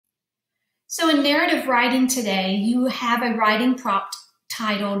So in narrative writing today, you have a writing prompt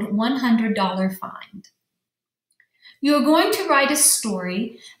titled $100 Find. You are going to write a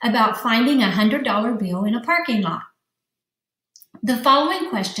story about finding a $100 bill in a parking lot. The following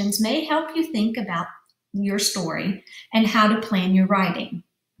questions may help you think about your story and how to plan your writing.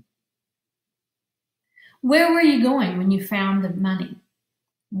 Where were you going when you found the money?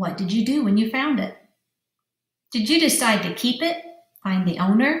 What did you do when you found it? Did you decide to keep it, find the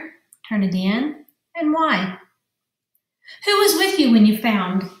owner, turn it in, and why? Who was with you when you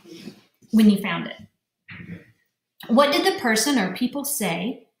found it? What did the person or people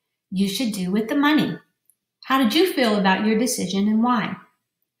say you should do with the money? How did you feel about your decision and why?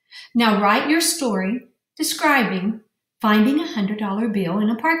 Now write your story describing finding a $100 bill in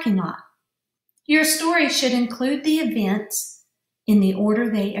a parking lot. Your story should include the events in the order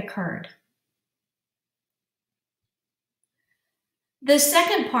they occurred. The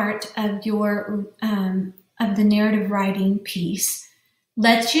second part of your of the narrative writing piece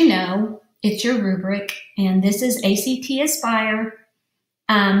lets you know it's your rubric, and this is ACT Aspire.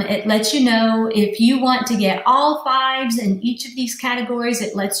 It lets you know if you want to get all 5s in each of these categories.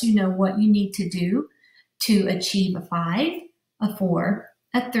 It lets you know what you need to do to achieve a 5, a 4,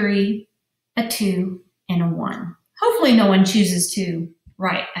 a 3, a 2, and a 1. Hopefully no one chooses to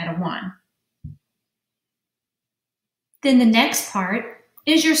write at a 1. Then the next part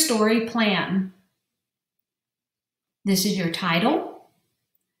is your story plan. This is your title.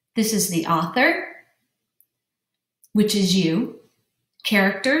 This is the author, which is you.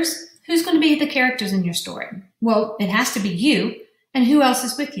 Characters. Who's going to be the characters in your story? Well, it has to be you, and who else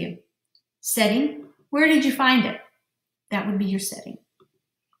is with you? Setting. Where did you find it? That would be your setting.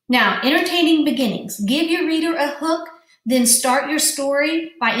 Now, entertaining beginnings. Give your reader a hook, then start your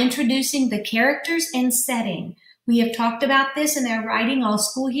story by introducing the characters and setting. We have talked about this in our Writing All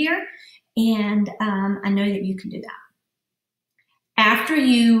School here, and I know that you can do that. After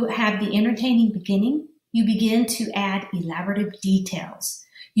you have the entertaining beginning, you begin to add elaborative details.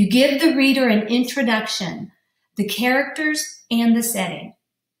 You give the reader an introduction, the characters and the setting.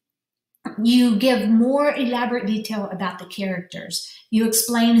 You give more elaborate detail about the characters. You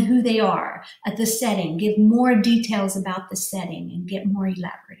explain who they are at the setting, give more details about the setting, and get more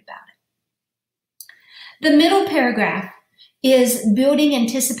elaborate about it. The middle paragraph is building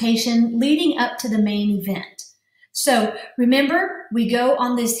anticipation leading up to the main event. So remember, we go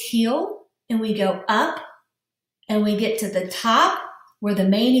on this hill and we go up and we get to the top where the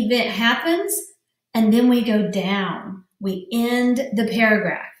main event happens, and then we go down. We end the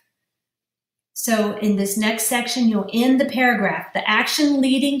paragraph. So in this next section, you'll end the paragraph, the action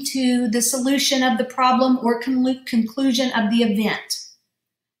leading to the solution of the problem or conclusion of the event.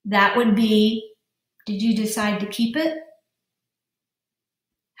 That would be, did you decide to keep it?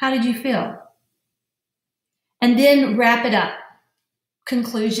 How did you feel? And then wrap it up.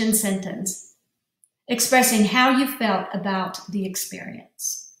 Conclusion sentence, expressing how you felt about the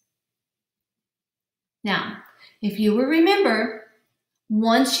experience. Now, if you will remember,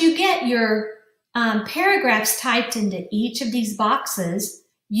 once you get your paragraphs typed into each of these boxes,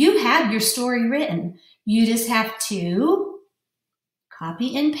 you have your story written. You just have to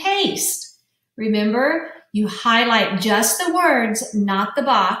copy and paste. Remember, you highlight just the words, not the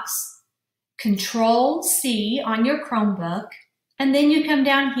box. Control-C on your Chromebook, and then you come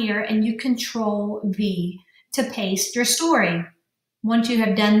down here and you Control-V to paste your story. Once you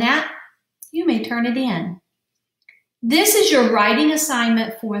have done that, you may turn it in. This is your writing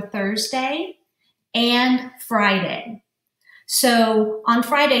assignment for Thursday and Friday. So on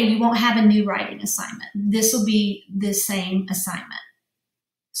Friday, you won't have a new writing assignment. This will be the same assignment.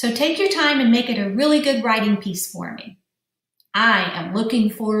 So take your time and make it a really good writing piece for me. I am looking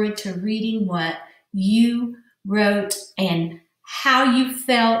forward to reading what you wrote and how you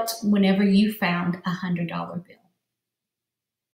felt whenever you found a $100 bill.